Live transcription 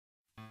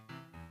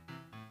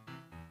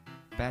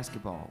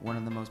Basketball, one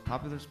of the most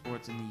popular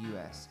sports in the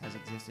U.S., has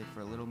existed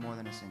for a little more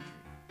than a century.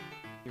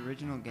 The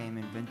original game,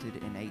 invented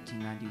in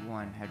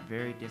 1891, had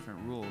very different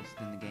rules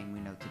than the game we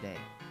know today.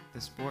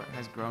 The sport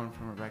has grown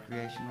from a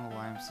recreational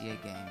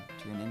YMCA game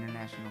to an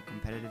international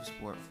competitive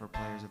sport for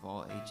players of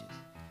all ages.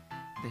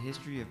 The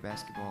history of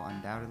basketball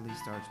undoubtedly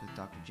starts with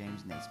Dr.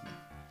 James Naismith.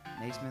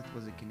 Naismith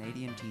was a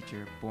Canadian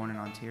teacher born in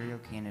Ontario,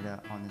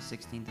 Canada on the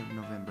 16th of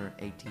November,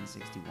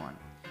 1861.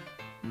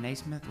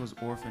 Naismith was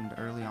orphaned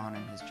early on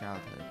in his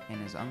childhood,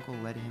 and his uncle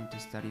led him to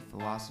study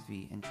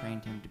philosophy and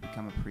trained him to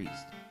become a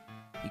priest.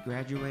 He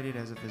graduated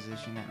as a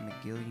physician at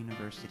McGill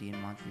University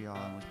in Montreal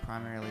and was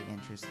primarily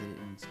interested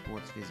in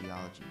sports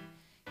physiology.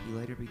 He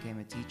later became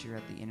a teacher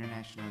at the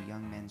International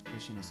Young Men's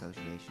Christian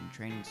Association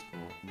Training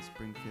School in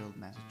Springfield,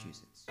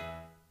 Massachusetts.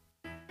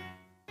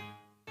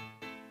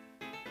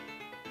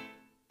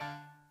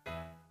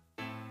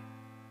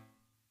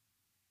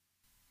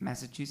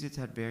 Massachusetts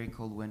had very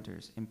cold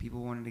winters, and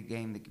people wanted a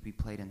game that could be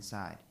played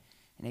inside.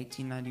 In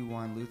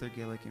 1891, Luther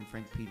Gillick and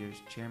Frank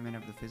Peters, chairman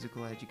of the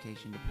Physical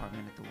Education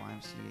Department at the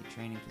YMCA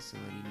training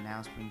facility,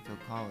 now Springfield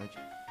College,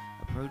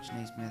 approached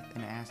Naismith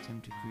and asked him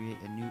to create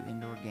a new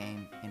indoor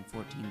game in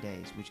 14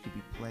 days, which could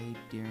be played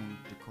during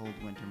the cold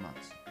winter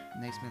months.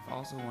 Naismith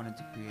also wanted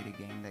to create a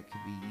game that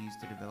could be used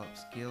to develop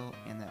skill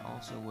and that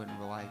also wouldn't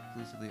rely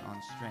exclusively on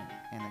strength,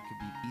 and that could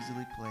be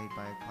easily played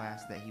by a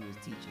class that he was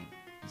teaching.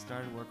 He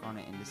started work on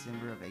it in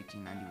December of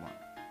 1891.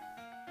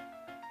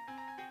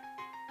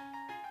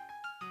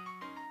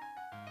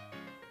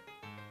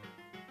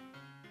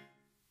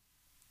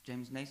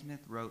 James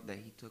Naismith wrote that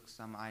he took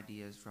some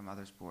ideas from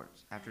other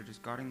sports. After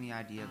discarding the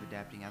idea of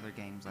adapting other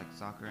games like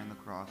soccer and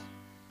lacrosse,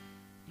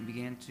 he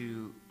began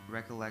to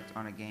recollect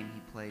on a game he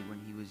played when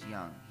he was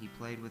young. He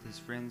played with his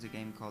friends a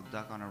game called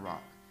Duck on a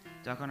Rock.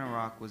 Duck on a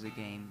Rock was a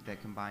game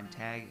that combined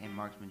tag and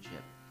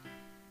marksmanship.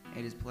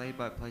 It is played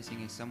by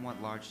placing a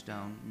somewhat large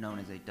stone, known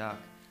as a duck,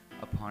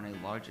 upon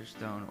a larger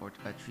stone or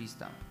a tree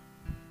stump.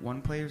 One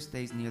player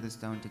stays near the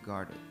stone to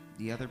guard it.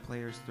 The other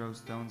players throw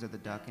stones at the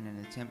duck in an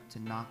attempt to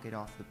knock it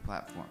off the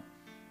platform.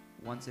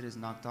 Once it is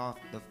knocked off,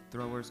 the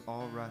throwers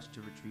all rush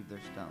to retrieve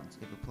their stones.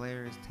 If a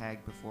player is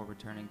tagged before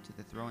returning to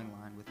the throwing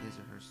line with his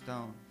or her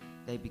stone,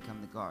 they become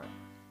the guard.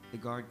 The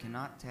guard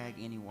cannot tag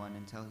anyone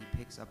until he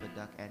picks up a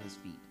duck at his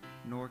feet,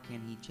 nor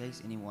can he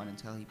chase anyone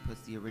until he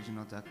puts the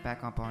original duck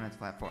back up on its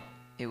platform.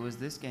 It was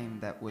this game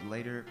that would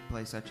later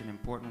play such an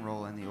important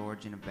role in the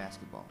origin of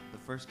basketball. The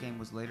first game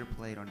was later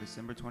played on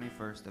December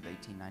 21st of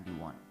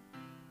 1891.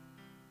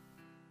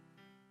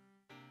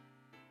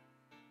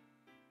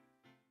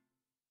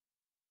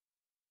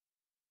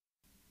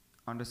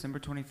 On December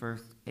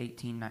 21st,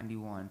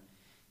 1891,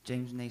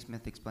 James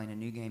Naismith explained a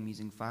new game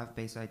using 5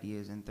 base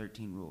ideas and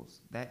 13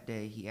 rules. That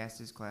day, he asked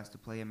his class to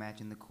play a match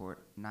in the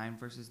court, 9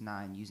 versus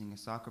 9, using a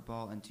soccer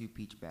ball and 2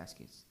 peach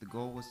baskets. The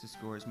goal was to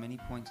score as many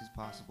points as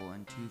possible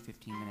in 2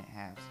 15-minute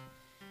halves.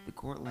 The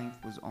court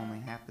length was only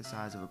half the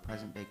size of a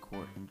present-day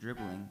court, and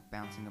dribbling,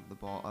 bouncing of the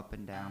ball up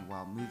and down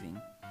while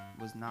moving,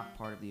 was not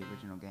part of the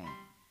original game.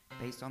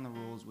 Based on the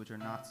rules, which are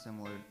not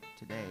similar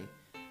today,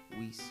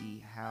 we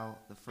see how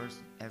the first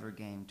ever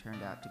game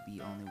turned out to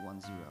be only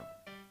 1-0.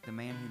 The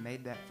man who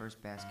made that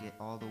first basket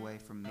all the way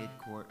from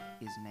mid-court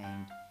is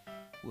named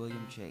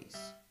William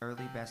Chase.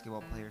 Early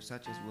basketball players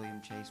such as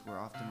William Chase were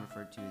often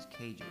referred to as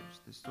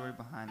cagers. The story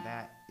behind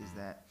that is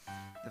that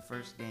the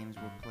first games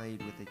were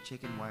played with a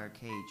chicken wire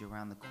cage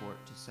around the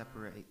court to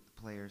separate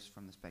the players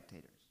from the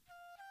spectators.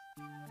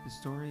 The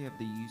story of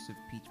the use of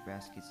peach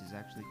baskets is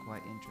actually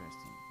quite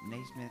interesting.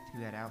 Naismith,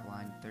 who had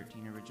outlined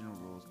 13 original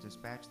rules,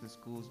 dispatched the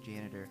school's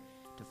janitor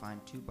to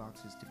find 2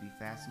 boxes to be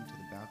fastened to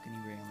the balcony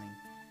railing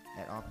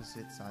at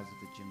opposite sides of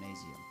the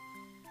gymnasium,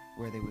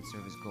 where they would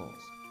serve as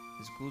goals.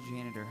 The school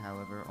janitor,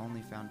 however,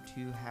 only found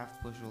 2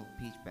 half-bushel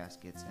peach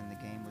baskets, and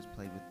the game was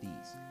played with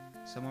these.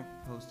 Someone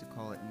proposed to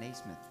call it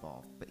Naismith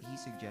ball, but he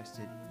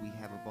suggested, we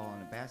have a ball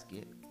in a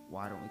basket,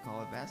 why don't we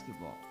call it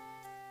basketball?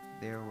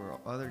 There were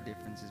other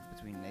differences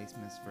between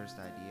Naismith's first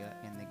idea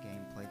and the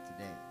game played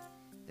today.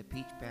 The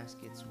peach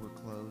baskets were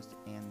closed,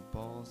 and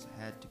balls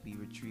had to be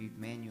retrieved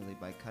manually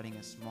by cutting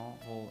a small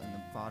hole in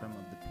the bottom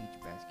of the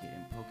peach basket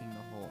and poking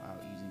the hole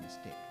out using a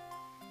stick.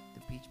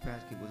 The peach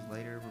basket was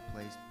later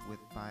replaced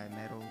by a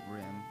metal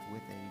rim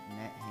with a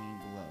net hanging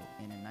below,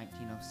 and in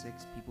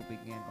 1906 people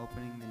began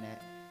opening the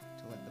net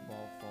to let the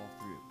ball fall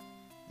through.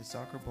 The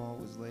soccer ball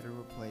was later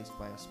replaced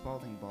by a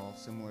Spalding ball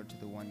similar to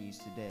the one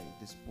used today.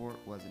 The sport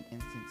was an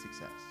instant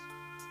success.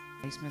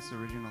 Naismith's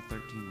original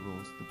 13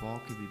 rules, the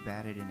ball could be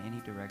batted in any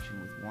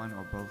direction with one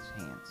or both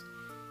hands,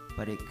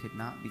 but it could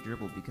not be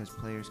dribbled because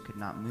players could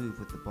not move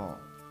with the ball.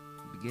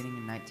 Beginning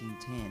in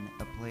 1910,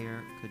 a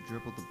player could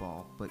dribble the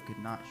ball but could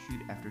not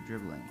shoot after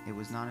dribbling. It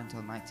was not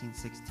until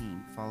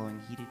 1916,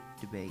 following heated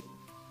debate,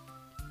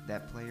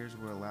 that players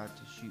were allowed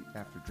to shoot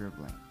after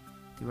dribbling.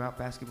 Throughout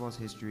basketball's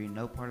history,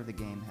 no part of the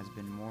game has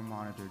been more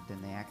monitored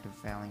than the act of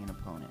fouling an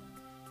opponent.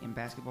 In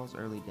basketball's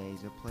early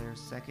days, a player's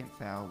second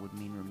foul would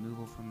mean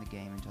removal from the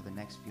game until the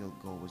next field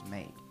goal was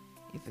made.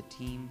 If a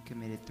team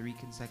committed 3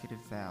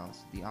 consecutive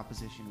fouls, the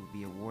opposition would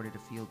be awarded a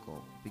field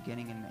goal.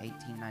 Beginning in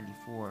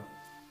 1894,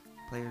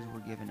 players were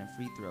given a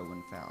free throw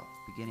when fouled.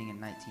 Beginning in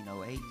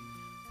 1908,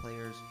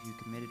 players who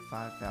committed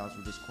 5 fouls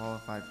were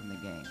disqualified from the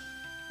game.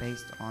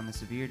 Based on the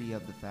severity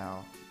of the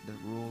foul,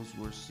 the rules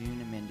were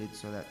soon amended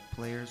so that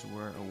players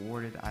were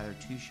awarded either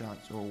 2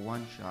 shots or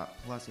 1 shot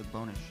plus a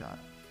bonus shot,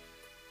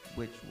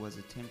 which was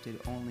attempted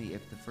only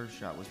if the first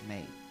shot was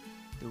made.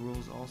 The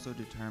rules also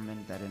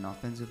determined that an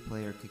offensive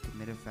player could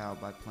commit a foul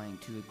by playing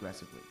too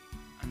aggressively.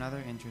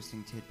 Another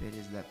interesting tidbit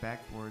is that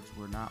backboards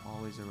were not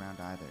always around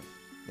either.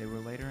 They were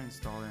later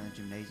installed in the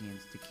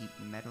gymnasiums to keep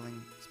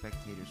meddling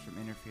spectators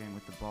from interfering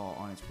with the ball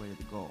on its way to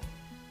the goal.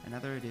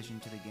 Another addition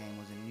to the game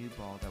was a new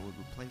ball that would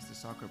replace the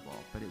soccer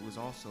ball, but it was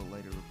also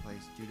later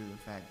replaced due to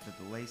the fact that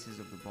the laces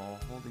of the ball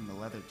holding the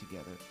leather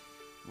together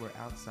were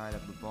outside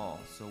of the ball,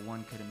 so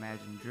one could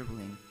imagine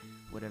dribbling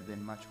would have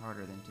been much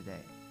harder than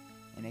today.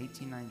 In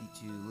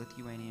 1892,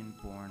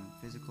 Lithuanian-born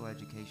physical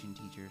education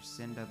teacher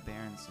Senda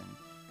Berenson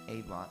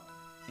Abbott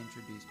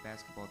introduced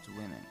basketball to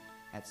women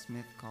at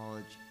Smith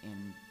College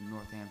in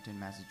Northampton,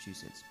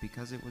 Massachusetts.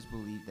 Because it was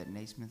believed that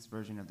Naismith's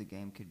version of the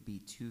game could be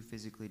too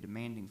physically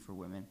demanding for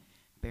women,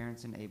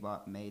 Berenson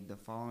Abbott made the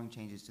following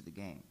changes to the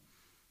game.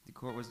 The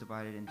court was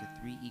divided into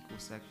 3 equal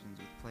sections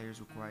with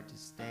players required to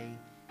stay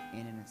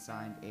in an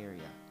assigned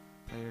area.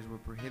 Players were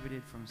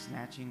prohibited from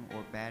snatching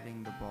or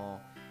batting the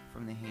ball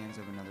from the hands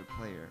of another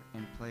player,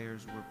 and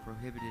players were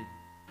prohibited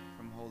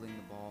from holding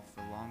the ball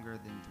for longer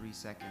than 3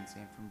 seconds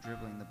and from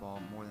dribbling the ball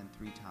more than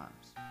 3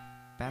 times.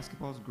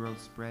 Basketball's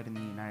growth spread in the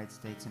United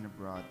States and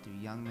abroad through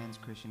young men's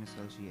Christian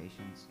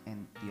associations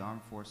and the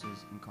armed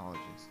forces and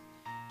colleges.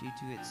 Due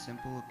to its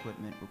simple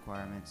equipment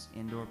requirements,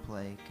 indoor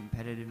play,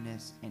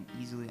 competitiveness, and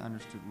easily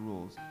understood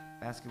rules,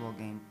 basketball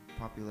gained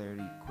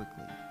popularity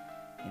quickly.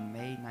 In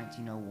May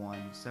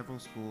 1901, several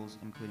schools,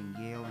 including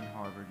Yale and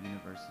Harvard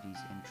universities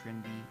and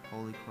Trinity,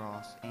 Holy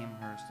Cross,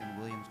 Amherst,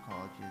 and Williams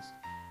colleges,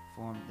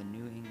 formed the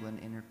New England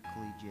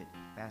Intercollegiate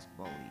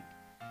Basketball League.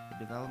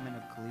 The development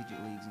of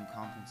collegiate leagues and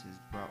conferences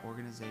brought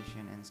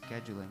organization and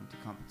scheduling to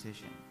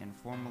competition, and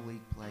formal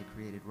league play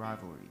created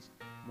rivalries.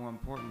 More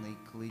importantly,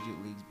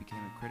 collegiate leagues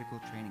became a critical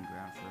training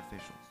ground for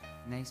officials.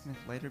 Naismith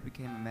later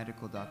became a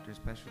medical doctor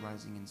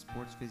specializing in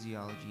sports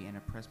physiology and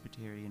a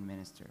Presbyterian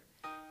minister.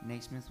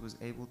 Naismith was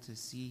able to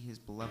see his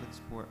beloved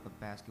sport of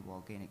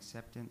basketball gain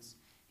acceptance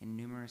in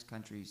numerous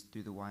countries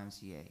through the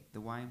YMCA.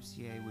 The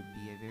YMCA would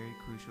be a very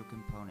crucial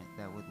component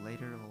that would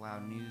later allow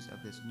news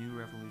of this new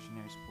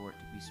revolutionary sport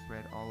to be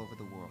spread all over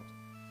the world.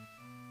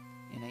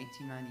 In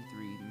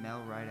 1893,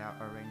 Mel Rideout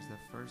arranged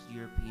the first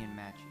European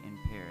match in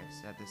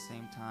Paris. At the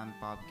same time,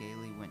 Bob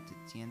Gailey went to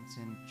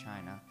Tientsin,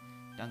 China,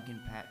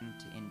 Duncan Patton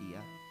to India,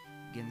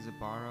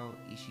 Genzaburo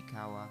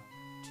Ishikawa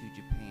to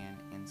Japan,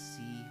 and C.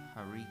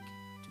 Harik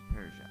to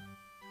Persia.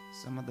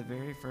 Some of the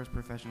very first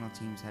professional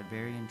teams had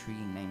very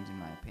intriguing names in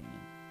my opinion.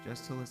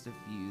 Just to list a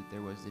few,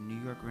 there was the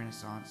New York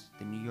Renaissance,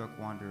 the New York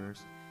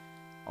Wanderers,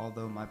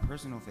 although my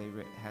personal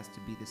favorite has to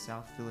be the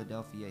South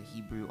Philadelphia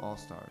Hebrew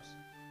All-Stars.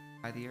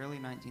 By the early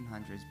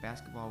 1900s,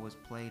 basketball was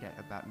played at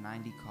about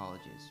 90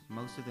 colleges,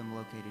 most of them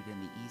located in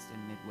the East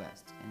and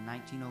Midwest. In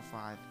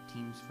 1905,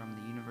 teams from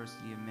the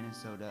University of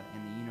Minnesota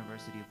and the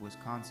University of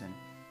Wisconsin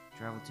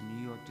traveled to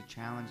New York to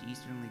challenge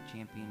Eastern League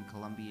champion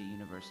Columbia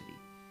University.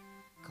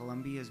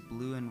 Columbia's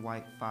Blue and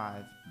White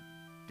Five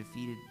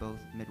defeated both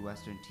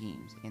Midwestern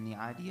teams, and the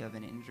idea of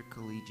an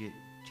intercollegiate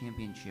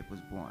championship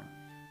was born.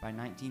 By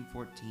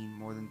 1914,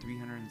 more than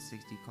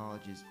 360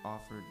 colleges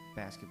offered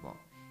basketball,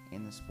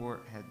 and the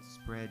sport had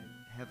spread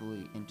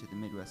heavily into the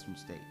Midwestern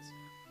states.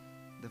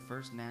 The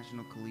first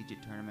national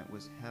collegiate tournament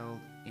was held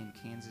in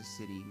Kansas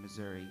City,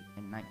 Missouri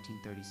in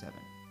 1937.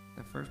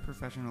 The first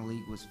professional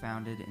league was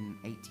founded in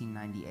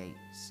 1898.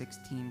 6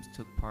 teams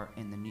took part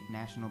in the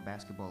National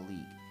Basketball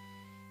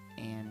League,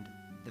 and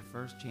the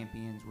first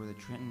champions were the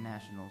Trenton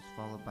Nationals,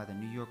 followed by the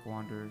New York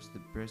Wanderers,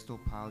 the Bristol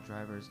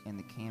Piledrivers, and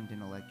the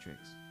Camden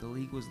Electrics. The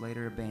league was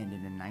later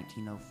abandoned in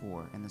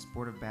 1904, and the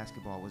sport of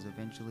basketball was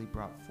eventually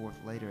brought forth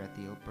later at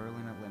the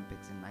Berlin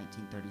Olympics in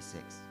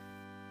 1936.